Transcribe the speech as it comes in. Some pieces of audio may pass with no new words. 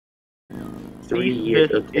3 Cease years,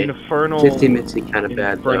 this okay. infernal 15 minutes is kind of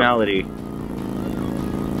bad, though. infernality.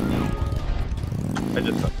 I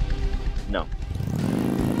just no.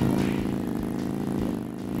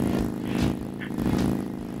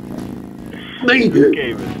 This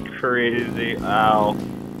game is crazy. Ow.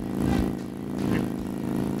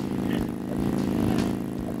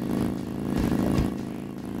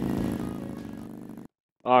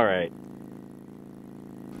 Alright.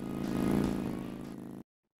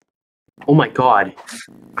 Oh my god.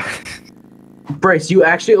 Bryce, you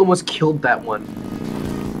actually almost killed that one.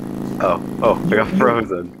 Oh, I got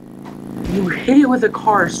frozen. You hit it with a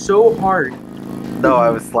car so hard. No, I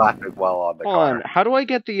was slapping while on the Hold car. on, how do I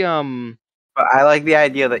get the But I like the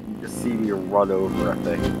idea that you just see me run over a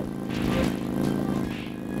thing.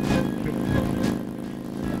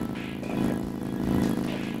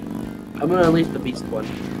 I'm gonna unleash the beast one.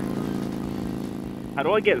 how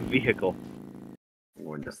do I get vehicle? I'm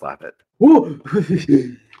going to slap it. Woo!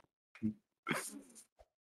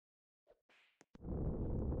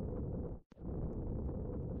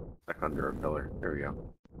 Back under a pillar. There we go.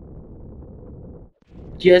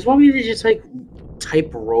 Do you guys want me to just like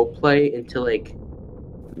type roleplay into like?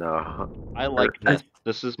 No. I like this.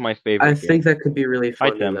 This is my favorite I game. think that could be really Hi,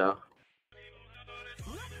 funny Tim. though.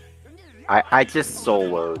 I just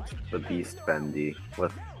soloed the Beast Bendy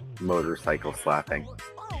with motorcycle slapping.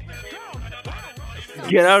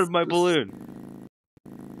 Get out of my balloon.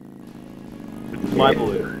 It's my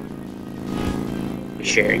balloon.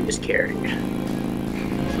 Sharing is caring.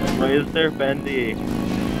 Why is there Bendy?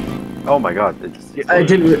 Oh my god, it just I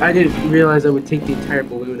didn't realize I would take the entire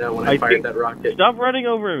balloon out when I fired that rocket. Stop running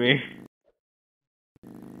over me.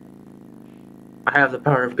 I have the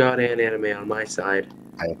power of God and anime on my side.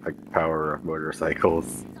 I have the power of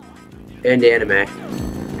motorcycles And anime.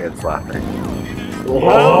 and slapping.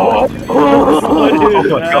 Oh, What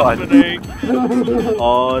is my God. happening?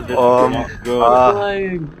 Oh, this is not good.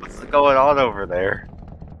 flying. What's going on over there?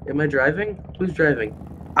 Am I driving? Who's driving?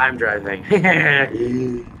 I'm driving. I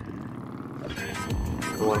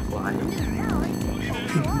want to fly.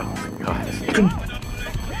 Oh my god.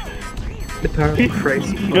 The power of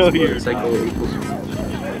Christ plus No, you're motorcycle equals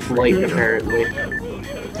flight, apparently.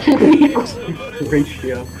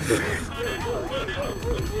 Ratio.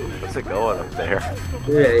 What's it going up there?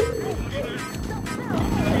 Yeah.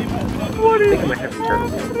 What I is think I might have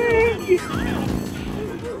to turn.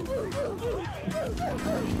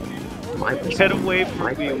 My Get away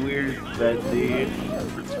from me, weird Bendy.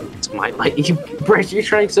 It's my Bryce, you're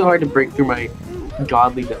trying so hard to break through my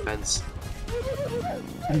godly defense.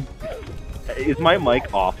 Is my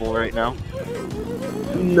mic awful right now?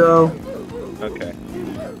 No. Okay.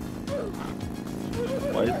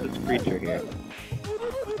 Why is this creature here?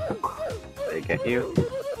 They get you?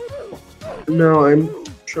 No, I'm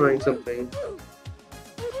trying something.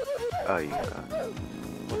 Oh yeah.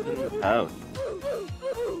 What's in this house? So-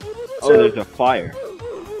 Oh, there's a fire.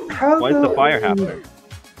 How Why is the about fire we- happening?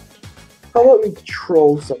 How about we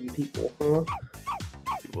troll some people, huh?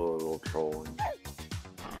 People are a little trolling.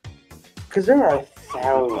 Because there are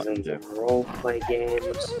thousands of roleplay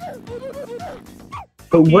games.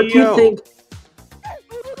 But what do you Yo. think?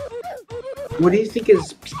 What do you think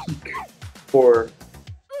is peak for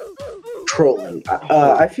trolling?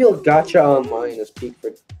 I feel Gacha Online is peak for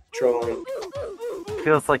trolling.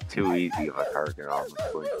 Feels like too easy of a target,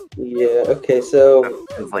 honestly. Yeah. Okay. So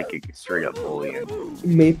It's like a straight up bullying.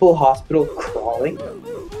 Maple Hospital crawling.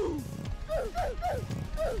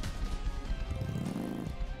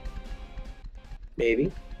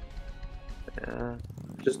 Maybe. Yeah.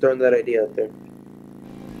 Just throwing that idea out there.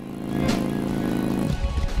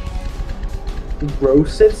 Grow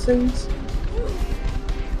Citizens?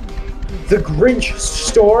 The Grinch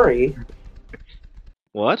Story?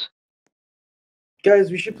 What?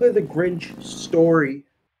 Guys, we should play The Grinch Story.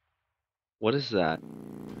 What is that?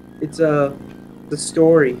 It's the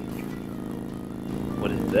story.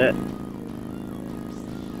 What is that?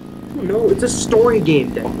 No, it's a story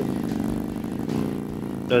game, Declan.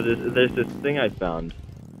 No, there's this thing I found.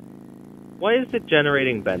 Why is it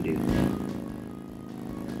generating bendies?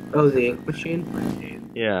 Oh, the ink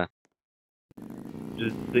machine? Yeah.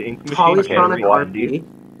 Does the ink machine Polyphonic generate bendies?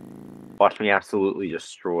 RP? Watch me absolutely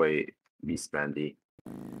destroy Beast Bendy.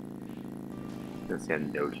 This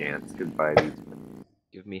had no chance. Goodbye, Beast.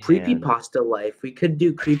 Give me hand. Creepypasta Life. We could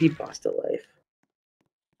do Creepypasta Life.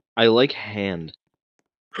 I like hand.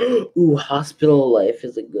 Ooh, Hospital Life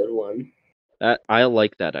is a good one. I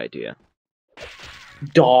like that idea.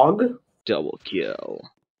 Dog? Double kill.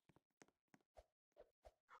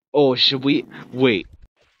 Oh, should we wait?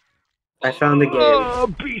 I found a game. Oh,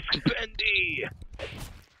 Beast Bendy!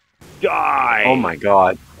 Die! Oh my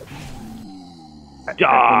god.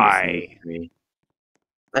 Die!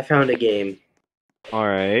 I found a game. All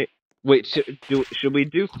right. Wait, should we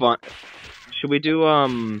do fun? Should we do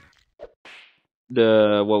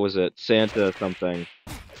the what was it? Santa something.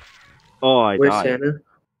 Oh, I Where's died. Santa?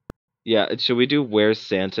 Yeah, should we do Where's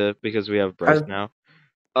Santa because we have Bryce now?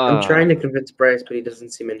 I'm trying to convince Bryce, but he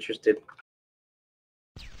doesn't seem interested.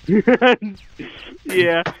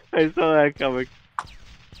 Yeah, I saw that coming.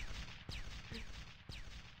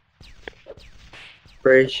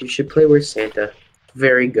 Bryce, you should play Where's Santa.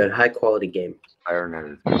 Very good, high quality game. Iron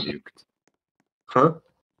has been nuked. Huh?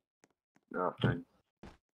 Nothing.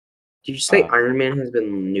 Did you say Iron Man has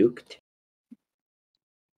been nuked?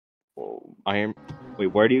 Whoa. Wait,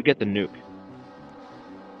 where do you get the nuke?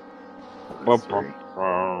 Mystery.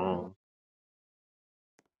 Oh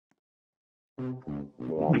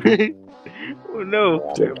no,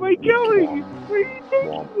 where am I going? Where are you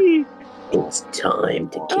taking me? It's time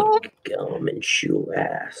to kick gum and chew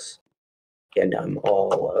ass. And I'm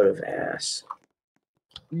all out of ass.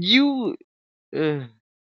 You...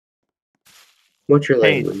 What's your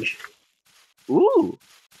Hey. language? Ooh.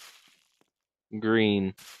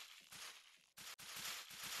 Green.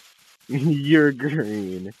 You're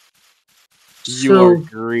green. You're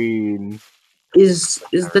green. Is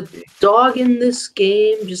the dog in this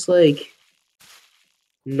game just like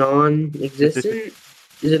non-existent?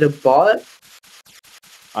 Is it a bot?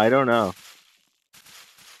 I don't know.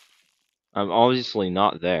 I'm obviously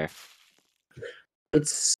not there. I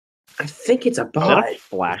think it's a Is that bot. a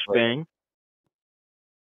flashbang?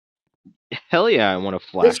 Hell yeah, I want a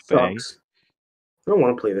This flashbang. sucks. I don't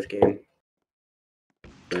want to play this game.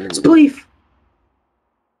 Spleef!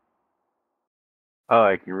 Oh,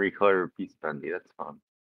 I can recolor Beast Bendy. That's fun.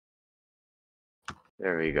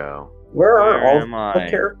 There we go. Where are all am the I?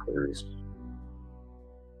 characters?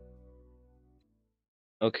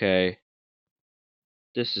 Okay.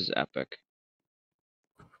 This is epic.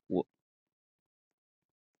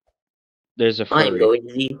 There's a furry.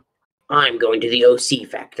 I'm going to the OC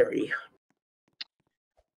factory.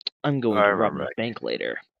 I'm going to rob the bank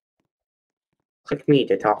later. Click me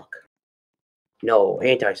to talk. No,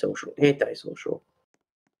 antisocial.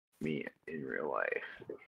 Me in real life.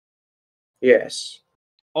 Yes.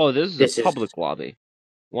 Oh, this is a public lobby.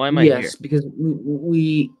 Why am I here? here? Because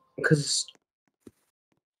because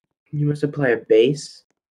you must apply a base.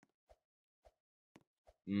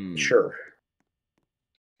 Sure.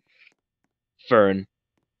 Fern.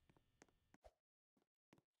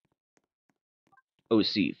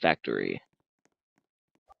 OC factory.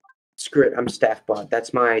 Screw it, I'm staff bot.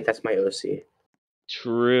 That's my OC.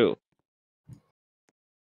 True.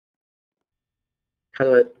 How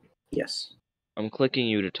do I? Yes. I'm clicking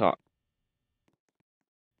you to talk.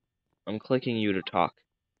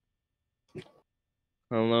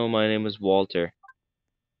 Hello, my name is Walter.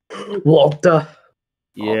 Walter.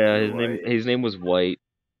 Yeah, his name was White.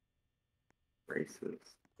 Racist.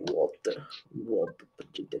 Walter.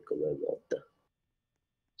 Particular Walter.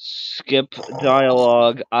 Skip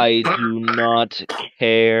dialogue. I do not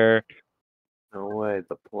care. No way,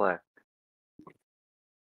 the black.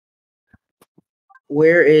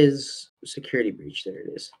 Where is security breach? There it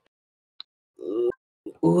is.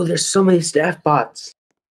 Ooh, there's so many staff bots.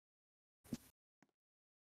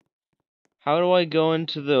 How do I go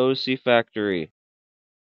into the OC factory?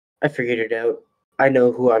 I figured it out. I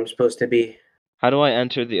know who I'm supposed to be. How do I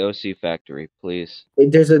enter the OC factory, please?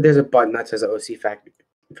 There's a button that says OC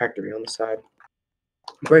factory on the side.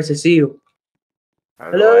 Bryce, I see you.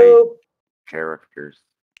 Hello. Characters.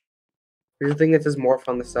 There's a thing that says morph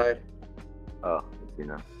on the side. Oh, you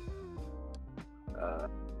know.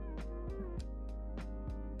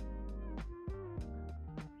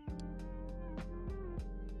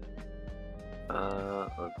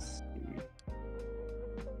 Let's see.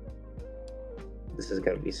 This is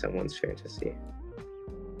gonna be someone's fantasy.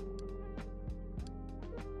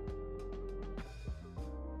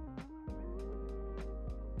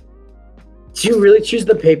 Did you really choose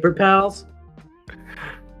the paper pals?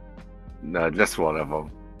 No, just one of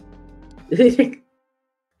them. I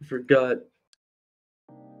forgot.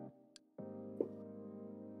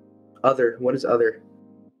 Other. What is other?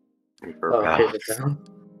 Paper Oh, pals. paper pal.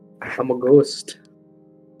 I'm a ghost.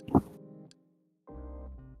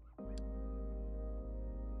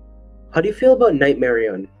 How do you feel about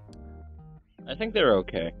Nightmare On? I think they're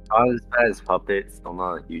okay. Not as bad as Puppets. I'm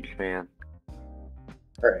not a huge fan.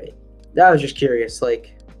 Alright. I was just curious,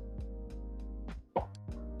 like...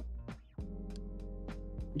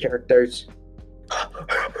 Characters.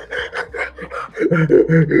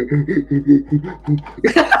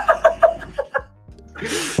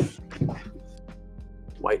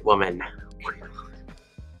 White woman.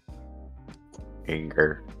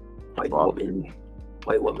 Anger. White Well, woman.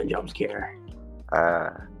 White woman jump scare.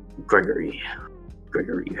 Uh, Gregory.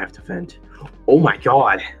 Gregory, you have to vent. Oh my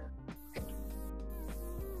god.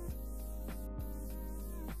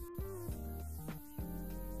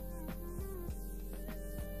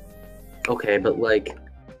 Okay, but like,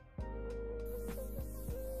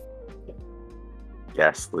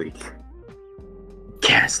 gas leak.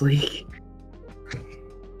 gas leak.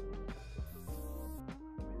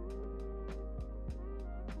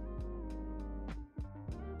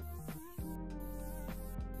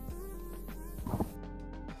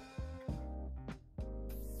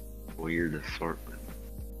 Weird assortment.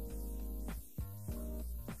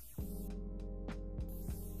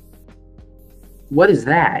 What is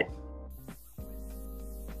that?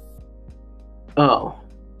 Oh.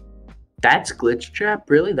 That's glitch trap?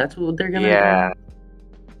 Really? That's what they're gonna Yeah. do?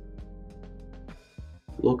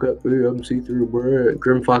 Look at me, I'm see-through bread.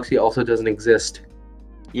 Grim Foxy also doesn't exist.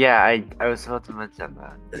 Yeah, I was about to mention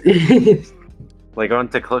that. Like, I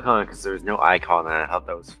went to click on it because there was no icon, and I thought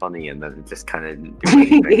that was funny, and then it just kind of didn't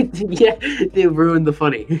do anything. Yeah, they ruined the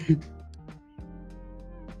funny.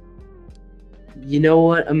 You know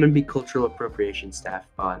what? I'm gonna be cultural appropriation staff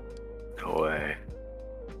bot. No way.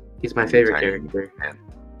 He's my favorite Tiny character. man.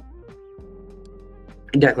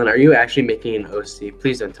 Declan, are you actually making an OC?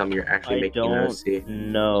 Please don't tell me you're actually I making an OC.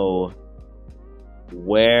 don't know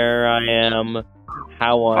where I am,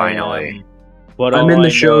 how I Finally. am, but I'm all in I the know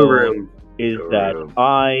showroom. is that Showroom.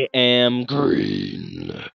 I am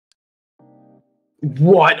green.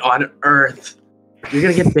 What on earth? You're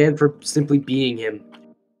gonna get banned for simply being him.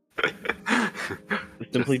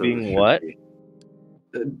 Simply Just being so what?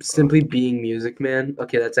 shitty. Simply being Music Man.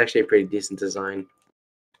 Okay, that's actually a pretty decent design.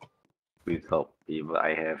 Please help me, but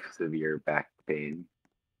I have severe back pain.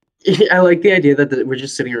 I like the idea that we're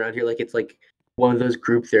just sitting around here like it's like one of those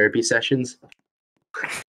group therapy sessions.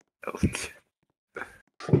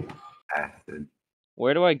 Acid.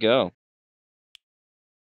 Where do I go?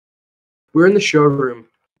 We're in the showroom.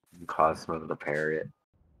 Cosmo the parrot.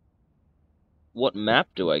 What map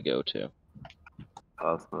do I go to?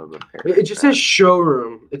 Cosmo the parrot. It just says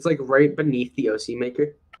showroom. It's like right beneath the OC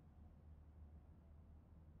maker.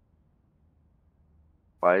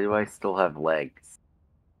 Why do I still have legs?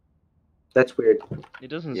 That's weird. It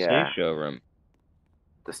doesn't Yeah. say showroom.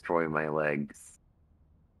 Destroy my legs.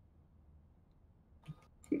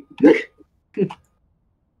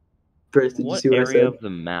 First, did you What see what I area said? of the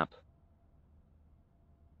map?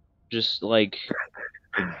 Just like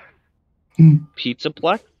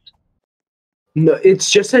Pizzaplex? No, it's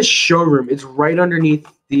just says showroom. It's right underneath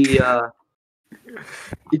the.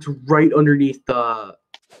 It's right underneath the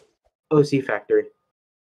OC factory.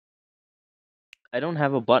 I don't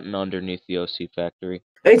have a button underneath the OC factory.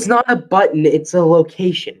 It's not a button. It's a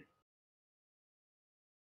location.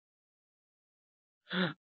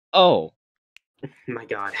 Oh, My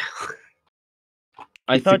God.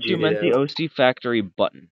 I You thought you figured meant it the out. OC factory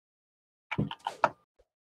button.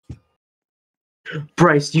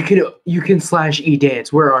 Bryce, you can slash E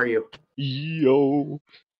dance. Where are you? Yo,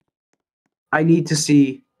 I need to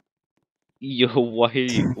see.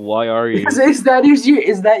 why are you? Is that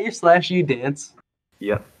your slash E dance?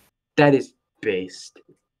 Yep. That is based.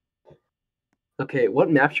 Okay, what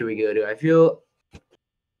map should we go to?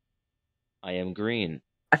 I am green.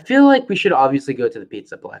 I feel like we should obviously go to the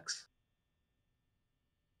Pizzaplex.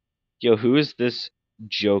 Yo, who is this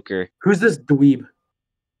Joker? Who's this dweeb?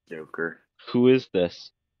 Joker. Who is this?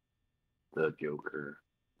 The Joker.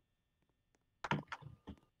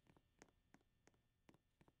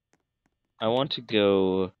 I want to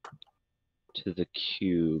go to the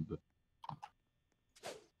cube.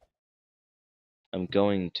 I'm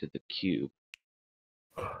going to the cube.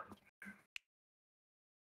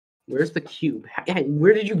 Where's the cube?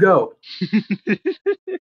 Where did you go?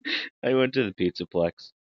 I went to the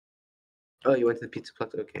Pizzaplex. Oh, you went to the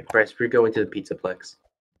Pizzaplex. Okay, Bryce, we're going to the Pizzaplex.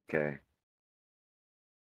 Okay. It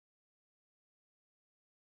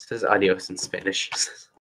says adios in Spanish.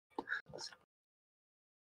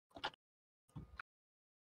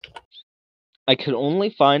 I could only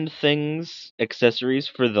find accessories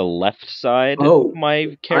for the left side Oh, of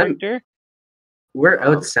my character. We're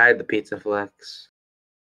outside the Pizzaplex.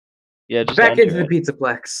 Yeah, just Back into enter the it.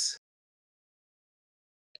 Pizzaplex.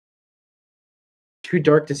 Too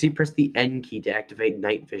dark to see. Press the N key to activate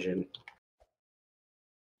night vision.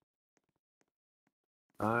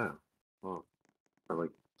 Oh. Well, I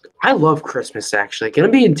like. I love Christmas, actually. Can I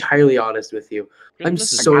be entirely honest with you? I'm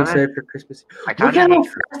Christmas is so kinda- excited for Christmas. I Look kind at of how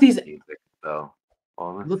hate fast these. music though.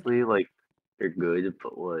 Honestly, like they're good,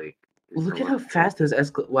 but like Look at how fast those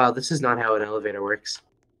escalators. Wow, this is not how an elevator works.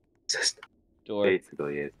 Door.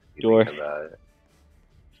 Basically, if you Door. think about it.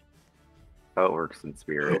 How it works in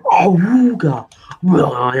Spirit. Oh, wooga!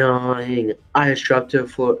 Eyes drop to the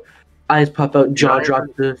floor. Eyes pop out. Jaw drop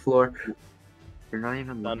to the floor. You're not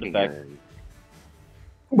even Sound looking effect. at it.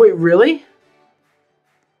 Wait, really?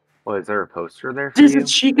 Well, is there a poster there for There's you? a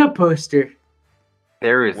Chica poster.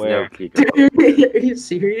 There is Where? no Chica poster. Are you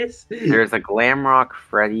serious? There's a Glamrock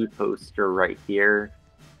Freddy poster right here.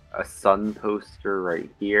 A Sun poster right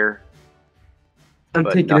here. I'm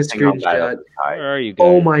but taking a nothing on that screenshot. other side. Where are you guys?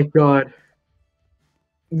 Oh my god.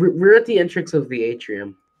 We're at the entrance of the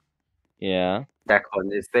atrium. Yeah.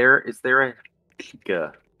 Declan, is there a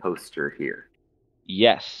Chica poster here?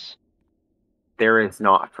 Yes. There is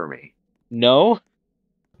not for me. No?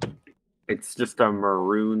 It's just a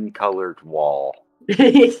maroon colored wall.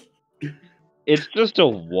 It's just a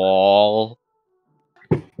wall.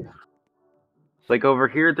 Like over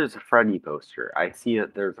here, there's a Freddy poster. I see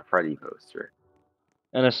that there's a Freddy poster.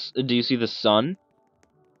 And do you see the sun?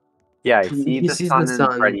 Yeah, I see He the sees sun the and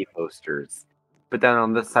sun. Freddy posters. But then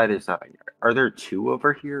on this side is nothing. Are there two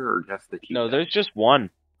over here or just the Chica? No, there's just one.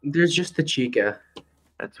 There's just the Chica.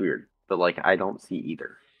 That's weird. But like, I don't see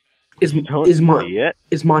either. Is Don't is see it.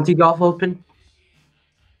 is Monty Golf open?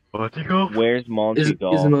 Monty Golf? Where's Monty Is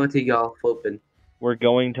Golf? Monty Golf open? We're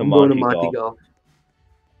going to I'm going to Monty Monty Golf. Golf.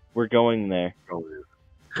 We're going there.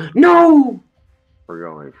 No! We're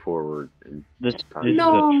going forward. And This time. is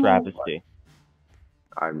No. a travesty.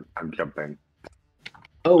 I'm jumping.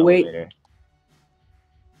 Oh wait. Elevator.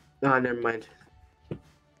 Oh, never mind.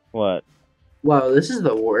 What? Wow, this is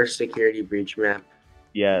the worst security breach map.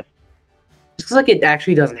 Yes. It looks like it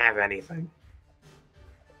actually doesn't have anything.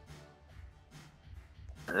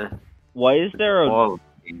 Why is there a Whoa,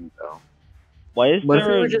 though. why is What if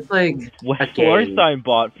there we a were just like a floor gang? sign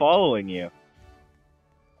bot following you?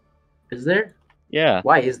 Is there? Yeah.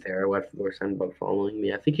 Why is there a wet floor sign bot following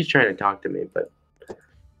me? I think he's trying to talk to me, but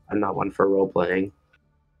I'm not one for role playing.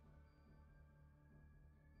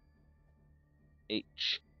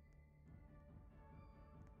 H.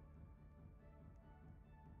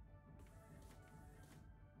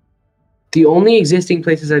 The only existing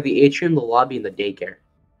places are the atrium, the lobby, and the daycare.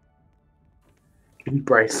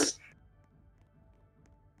 Bryce.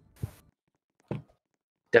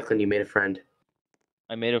 Declan, you made a friend.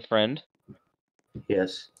 I made a friend.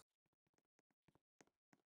 Yes.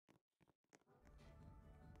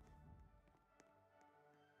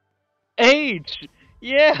 H.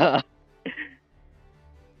 Yeah.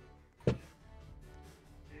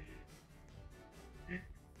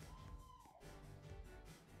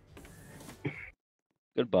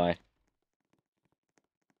 Goodbye.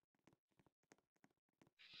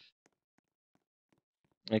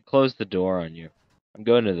 I closed the door on you. I'm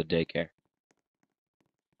going to the daycare.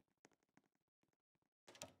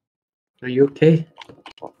 Are you okay?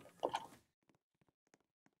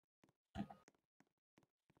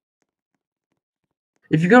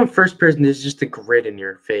 If you go in first person, there's just a grid in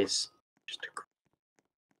your face. Just a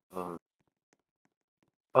grid.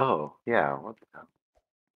 Oh, yeah, what the hell?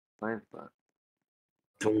 Why is that?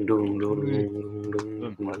 Dun, dun, dun, dun,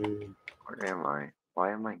 dun, dun. Where am I?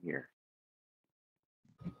 Why am I here?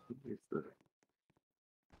 Who is this?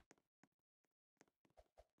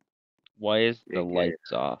 Why is the Daycare.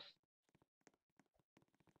 lights off?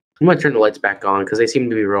 I'm gonna turn the lights back on because they seem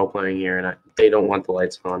to be role playing here, and they don't want the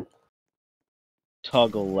lights on.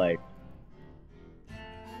 Toggle light.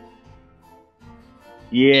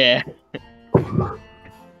 Yeah.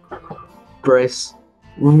 Bryce,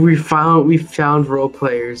 we found role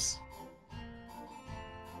players.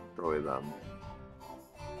 Destroy them.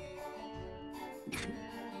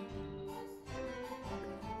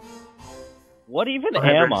 What even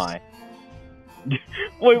Alright, am Bryce. I?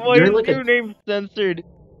 Wait, why You're is like a- your name censored?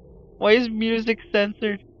 Why is music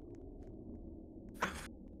censored?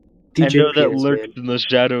 I know that Peters, lurks man. in the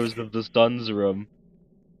shadows of the sun's room.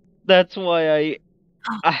 That's why I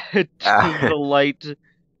turned the light.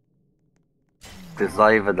 There's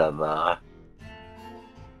not even a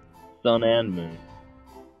Sun and moon.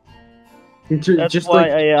 Ju- That's just why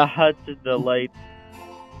like I had the light.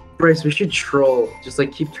 Bryce, we should troll. Just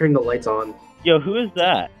like keep turning the lights on. Yo, who is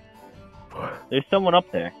that? There's someone up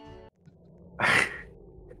there.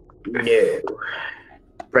 No.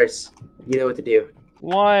 Bryce, you know what to do.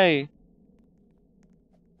 Why?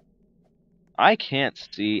 I can't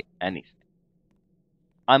see anything.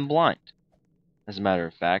 I'm blind, as a matter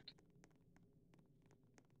of fact.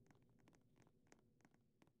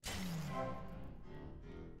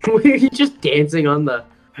 Were you just dancing on the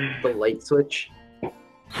light switch?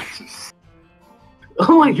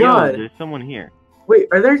 Oh my god! There's someone here. Wait,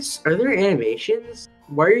 are there animations?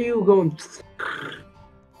 Why are you going?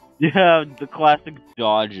 Yeah, the classic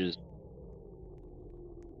dodges.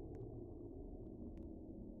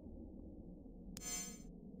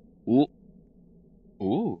 Ooh.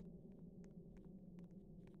 Ooh.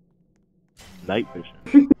 Night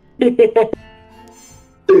vision.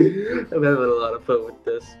 I'm having a lot of fun with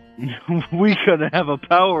this. We gonna have a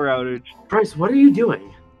power outage. Bryce, what are you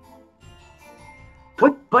doing?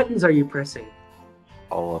 What buttons are you pressing?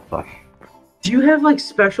 All of them. Do you have like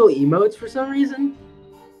special emotes for some reason?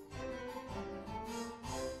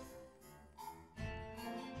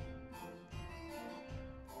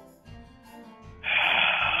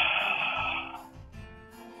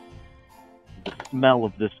 The smell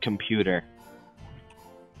of this computer.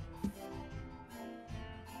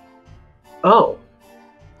 Oh.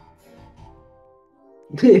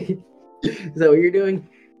 Is that what you're doing?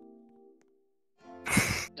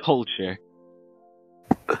 Culture.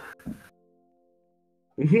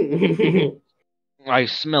 I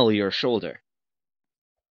smell your shoulder.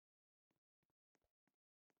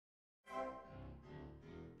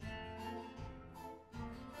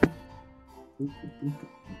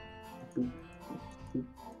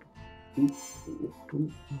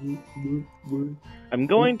 I'm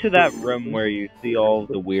going to that room where you see all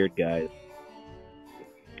the weird guys.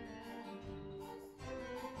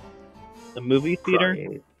 The movie theater?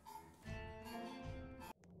 Crying.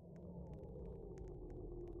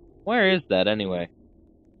 Where is that anyway?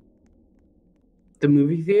 The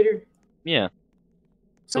movie theater? Yeah.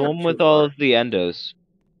 It's The not one too with all far. of the endos.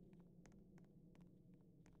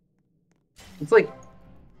 It's like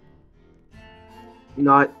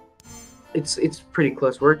not. It's pretty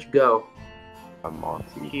close. Where'd you go? I'm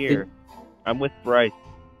Monty. Here. I'm with Bryce.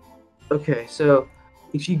 Okay, so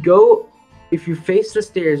if you face the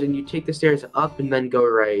stairs and you take the stairs up and then go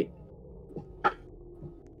right,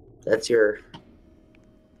 that's your.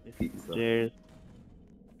 Stairs.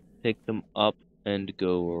 Take them up and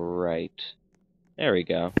go right. There we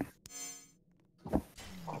go.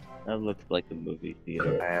 That looks like a movie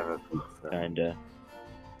theater. I have a pizza. Kinda.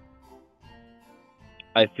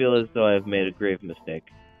 I feel as though I've made a grave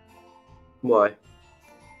mistake. Why?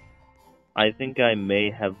 I think I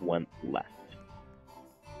may have went left.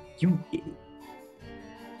 You.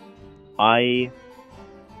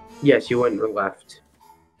 Yes, you went left.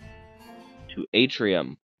 To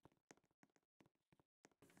Atrium.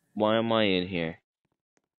 Why am I in here?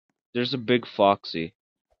 There's a big Foxy.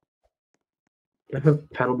 I have a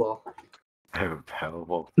paddle ball. I have a paddle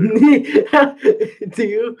ball. Do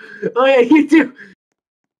you? Oh yeah, you do.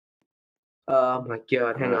 Oh my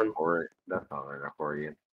god, hang on. That's not an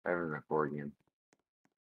accordion. I have an accordion.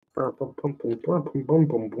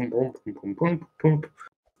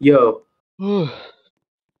 Yo.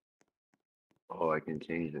 Oh, I can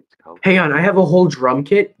change its color. Hang on, I have a whole drum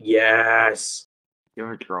kit. Yes. You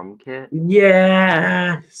have a drum kit?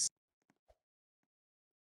 Yes.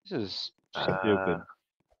 This is stupid.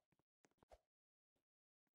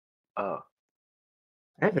 Oh.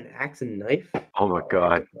 I have an axe and knife. Oh my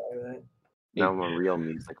god. That. Now I'm a real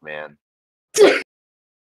music man.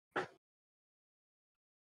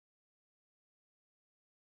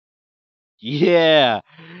 Yeah!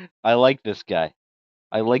 I like this guy.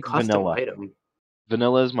 I like Custom Vanilla. item.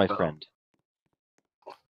 Vanilla is my friend.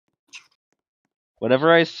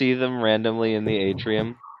 Whenever I see them randomly in the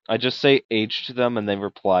atrium, I just say H to them and they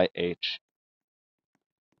reply H.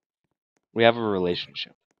 We have a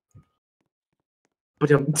relationship.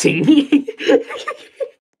 But I'm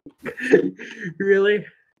Really?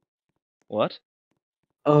 What?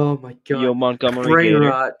 Oh my god. Yo, Montgomery Brain Gator.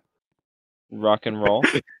 rot. Rock and roll.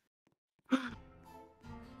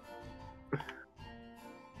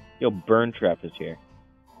 Yo, Burn Trap is here.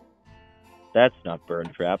 That's not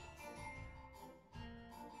Burn Trap.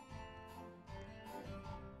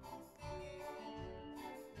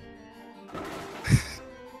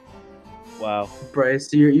 Wow.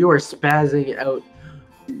 Bryce, you are spazzing out.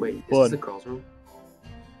 Wait, is this Fun. the girls' room?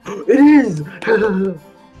 It is!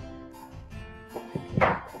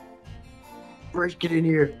 Bryce, get in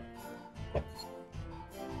here.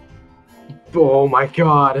 Oh my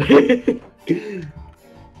god.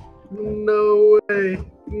 No way.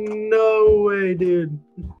 No way, dude.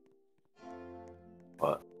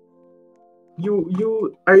 What?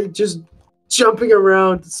 You are just jumping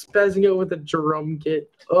around, spazzing out with a drum kit.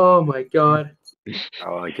 Oh my god.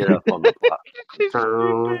 Oh, I get up on the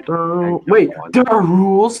platform. Wait, there are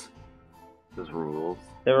rules? There's rules.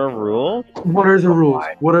 There are rules? What are the Don't rules?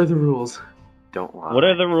 lie. What are the rules? Don't lie. What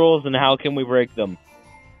are the rules and how can we break them?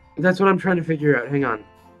 That's what I'm trying to figure out. Hang on.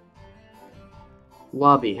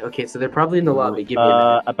 Lobby. Okay, so they're probably in the lobby. Give me a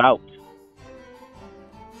minute. About.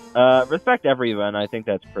 Respect everyone. I think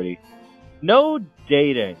that's pretty. No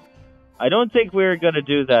dating. I don't think we're gonna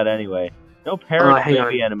do that anyway. No parent hang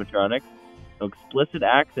baby animatronics. No explicit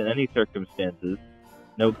acts in any circumstances.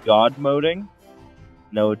 No god moding.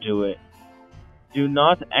 No do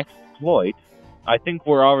not exploit. I think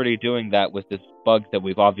we're already doing that with this bug that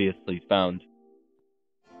we've obviously found.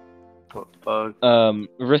 What bug?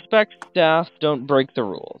 Respect staff, don't break the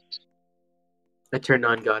rules. I turned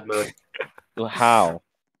on God mode. How?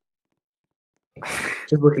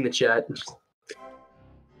 Just look in the chat.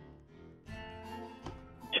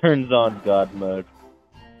 Turns on god mode.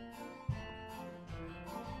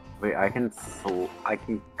 Wait, I can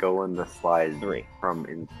go in the slide 3. from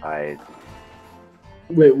inside.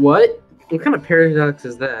 Wait, what? What kind of paradox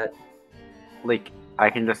is that? Like, I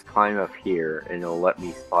can just climb up here and it'll let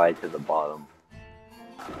me slide to the bottom.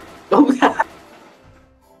 Oh,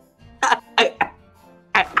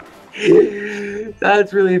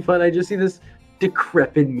 that's really fun. I just see this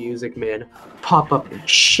decrepit music man pop up,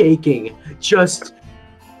 shaking, just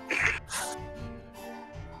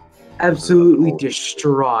absolutely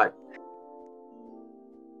distraught.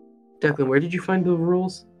 Declan, where did you find the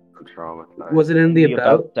rules? I'm traumatized. Was it in the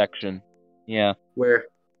about section? Yeah. Where?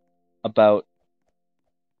 About.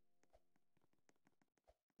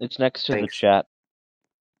 It's next to Thanks. the chat.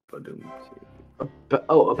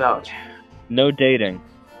 About. No dating.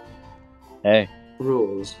 Hey.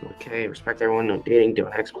 Rules. Okay, respect everyone, no dating,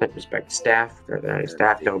 don't exploit, respect staff.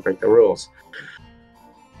 Staff don't break the rules.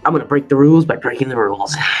 I'm gonna break the rules by breaking the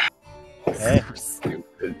rules. Hey.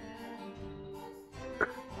 Stupid.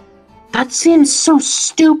 That seems so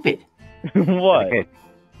stupid. What? Okay.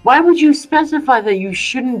 Why would you specify that you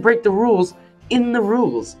shouldn't break the rules in the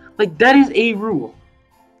rules? Like, that is a rule.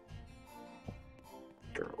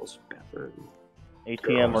 Girls' bathroom.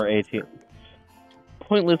 ATM or ATM?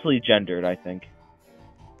 Pointlessly gendered, I think.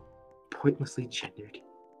 Pointlessly gendered.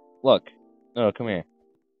 Look. Oh, come here.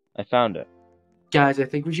 I found it. Guys, I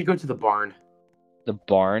think we should go to the barn. The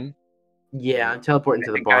barn? Yeah, I'm teleporting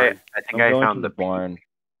to the barn. I think I'm I going found to the barn.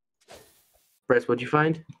 Bryce, what'd you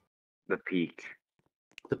find? The peak.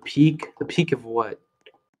 The peak? The peak of what?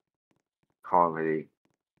 Comedy.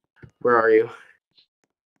 Where are you?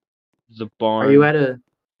 The barn.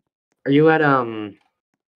 Are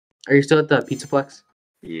you still at the Pizzaplex?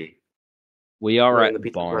 Yeah. We are We're at in the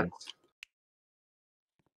barn.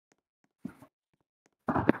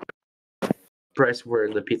 Bryce, we're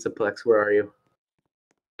in the Pizzaplex. Where are you?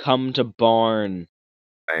 Come to barn.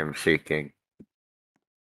 I am shaking.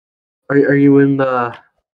 Are you in the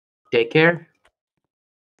daycare?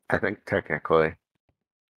 I think technically.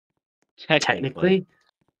 Technically?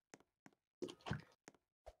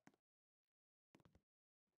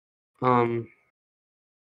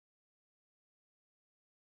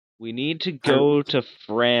 We need to go to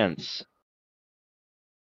France.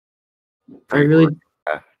 I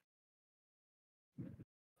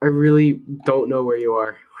really don't know where you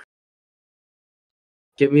are.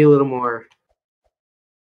 Give me a little more.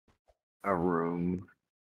 A room.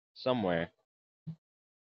 Somewhere.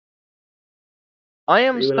 I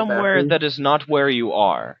am Are you in a somewhere bathroom? that is not where you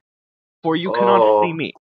are. For you cannot see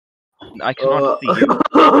me. I cannot see you.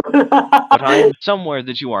 But I am somewhere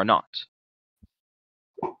that you are not.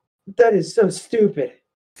 That is so stupid.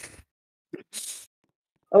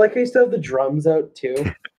 I like how you still have the drums out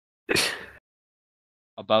too.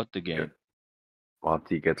 About the game.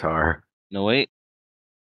 Monty guitar. No, wait.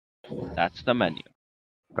 That's the menu.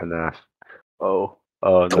 Enough. Oh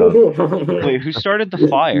no. Wait, who started the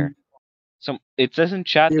fire? It says in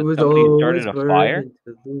chat that somebody started a fire.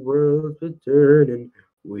 The world was turning.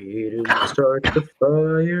 We didn't start the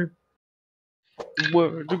fire.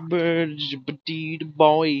 Word the birds,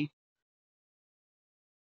 boy.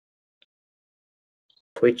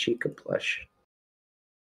 Toy Chica plush.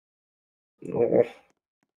 Oh.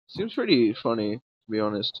 Seems pretty funny, to be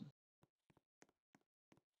honest.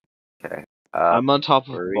 Okay. I'm on top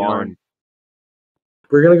of barn.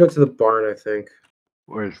 We're gonna go to the barn, I think.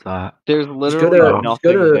 Where's that? There's literally just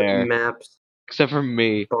nothing go to there. Maps. Except for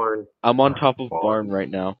me. Barn. I'm on top of barn right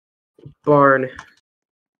now. Barn.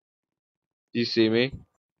 Do you see me?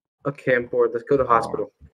 Okay, I'm bored. Let's go to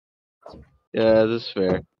hospital. Yeah, this is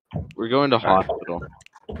fair. We're going to hospital.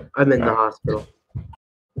 I'm in the hospital.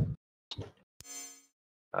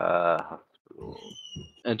 Hospital.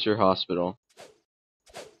 Enter hospital.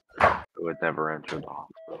 I would never enter the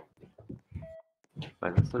hospital. Why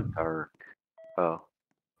is it so dark? Oh.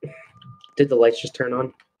 Did the lights just turn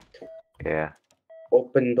on? Yeah.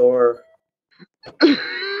 Open door.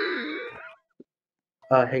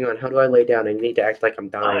 Hang on. How do I lay down? I need to act like I'm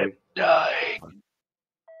dying. Dying.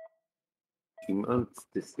 Emotes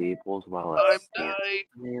disabled while I'm a stance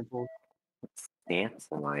enabled. What stance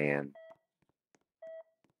am I in?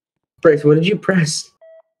 Bryce, what did you press?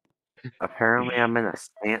 Apparently I'm in a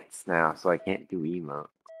stance now, so I can't do emote.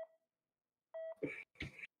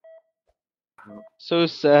 So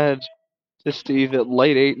sad to see that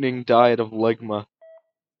Light Eightening died of ligma.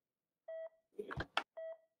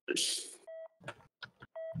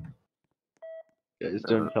 Guys,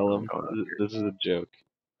 don't tell him. This is a joke.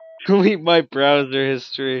 Delete my browser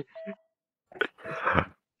history.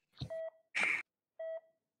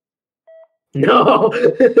 No.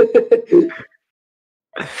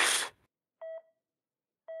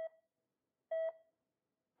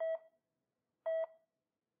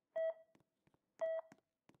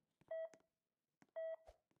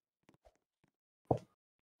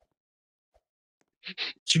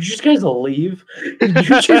 Did you guys leave? Did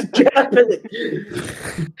you just get up and...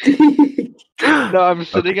 No, I'm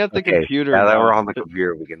sitting at the computer now. Now that we're now. on the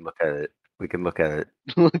computer, we can look at it. We can look at it.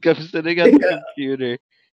 Look, I'm sitting at the computer.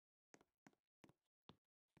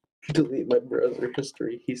 Delete my browser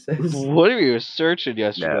history, he says. What were you searching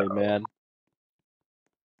yesterday, man?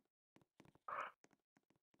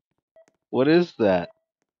 What is that?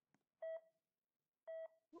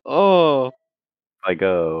 Oh. I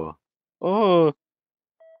go. Oh.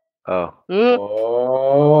 Oh.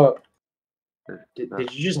 Oh.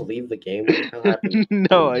 Did you just leave the game? What the hell happened?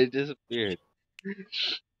 No, I disappeared.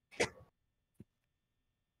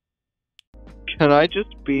 Can I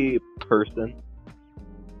just be person?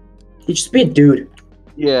 You just be a dude.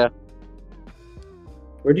 Yeah.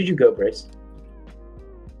 Where did you go, Bryce?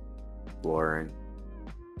 Exploring.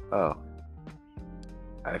 Oh.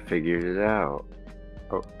 I figured it out.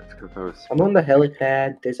 Oh, it's because I was... I'm on the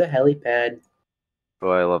helipad. There's a helipad. Oh,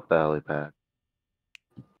 I love the helipad.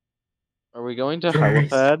 Are we going to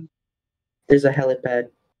helipad? There's a helipad.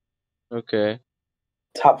 Okay.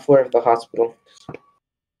 Top floor of the hospital.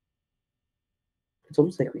 It's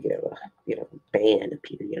almost like we could have a band up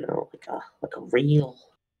here, like a real,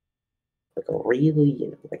 like a We're jazz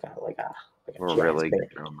really good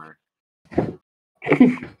band. drummer.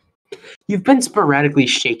 You've been sporadically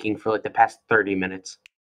shaking for like the past 30 minutes.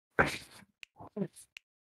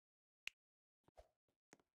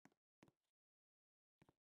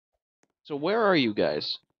 So where are you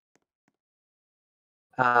guys?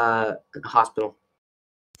 Hospital.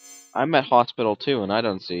 I'm at hospital too, and I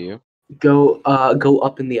don't see you. Go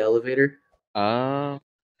up in the elevator. I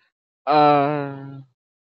Are.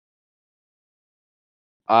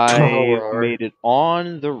 made it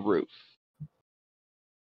on the roof.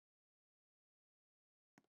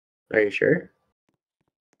 Are you sure?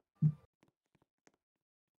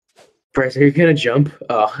 Bryce, are you gonna jump?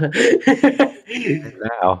 Oh.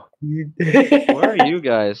 Now. Where are you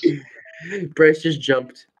guys? Bryce just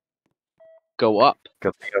jumped. Go up.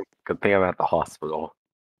 Good thing I'm at the hospital.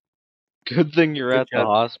 Good thing you're Good at the job.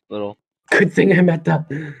 hospital. Good thing I'm at the...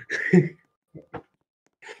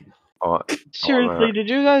 Seriously, did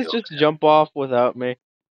you guys just jump off without me?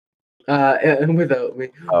 Without me.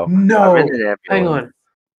 Oh, No! I'm in an ambulance.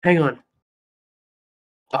 Hang on.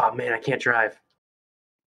 Oh man, I can't drive.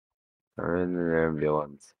 I'm in an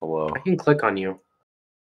ambulance. Hello. I can click on you.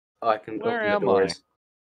 Oh, I can Where open the am doors.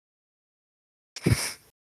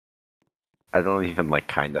 I don't even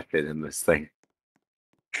kind of fit in this thing.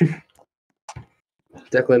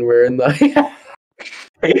 Declan, we're in the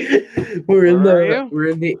we're in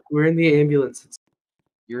the ambulance.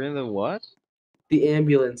 You're in the what? The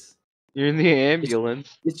ambulance. You're in the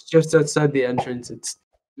ambulance. It's just outside the entrance. It's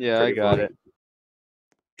Yeah, I got it.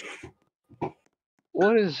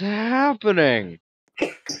 What is happening?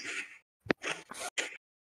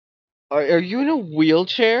 Are you in a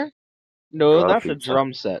wheelchair? No, that's a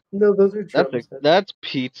drum set. No, those are drum sets. That's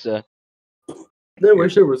pizza. I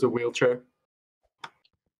wish there was a wheelchair.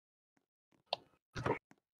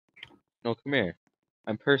 No, come here.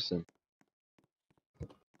 I'm person.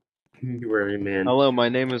 You are a man. Hello, my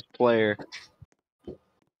name is Player.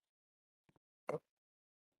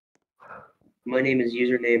 My name is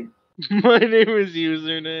Username. My name is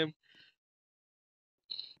Username.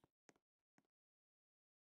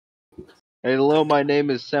 Hello, my name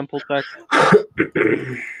is Simpletech.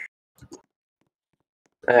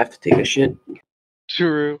 I have to take a shit.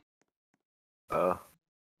 True.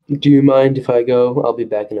 Do you mind if I go? I'll be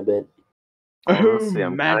back in a bit. Honestly,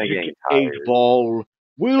 I'm kinda Magic getting 8-ball.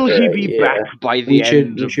 Will he be back by the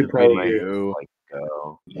end of the video?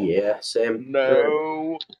 Go. Yeah, Sam.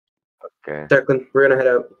 No. Okay. Declan, we're gonna head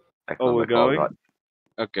out. Oh, we're going?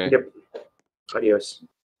 Okay. Yep. Adios.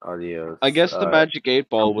 Adios. I guess the magic 8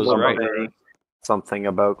 ball was right. Something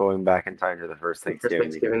about going back in time to the first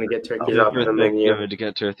Thanksgiving. To get turkeys The off first the menu. Thanksgiving to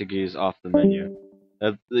get turkeys off the menu.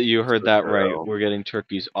 You heard that right. We're getting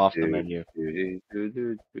turkeys off the menu.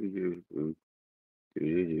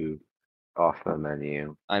 Off the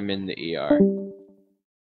menu. I'm in the ER.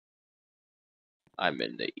 I'm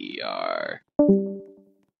in the ER.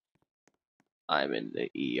 I'm in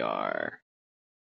the ER.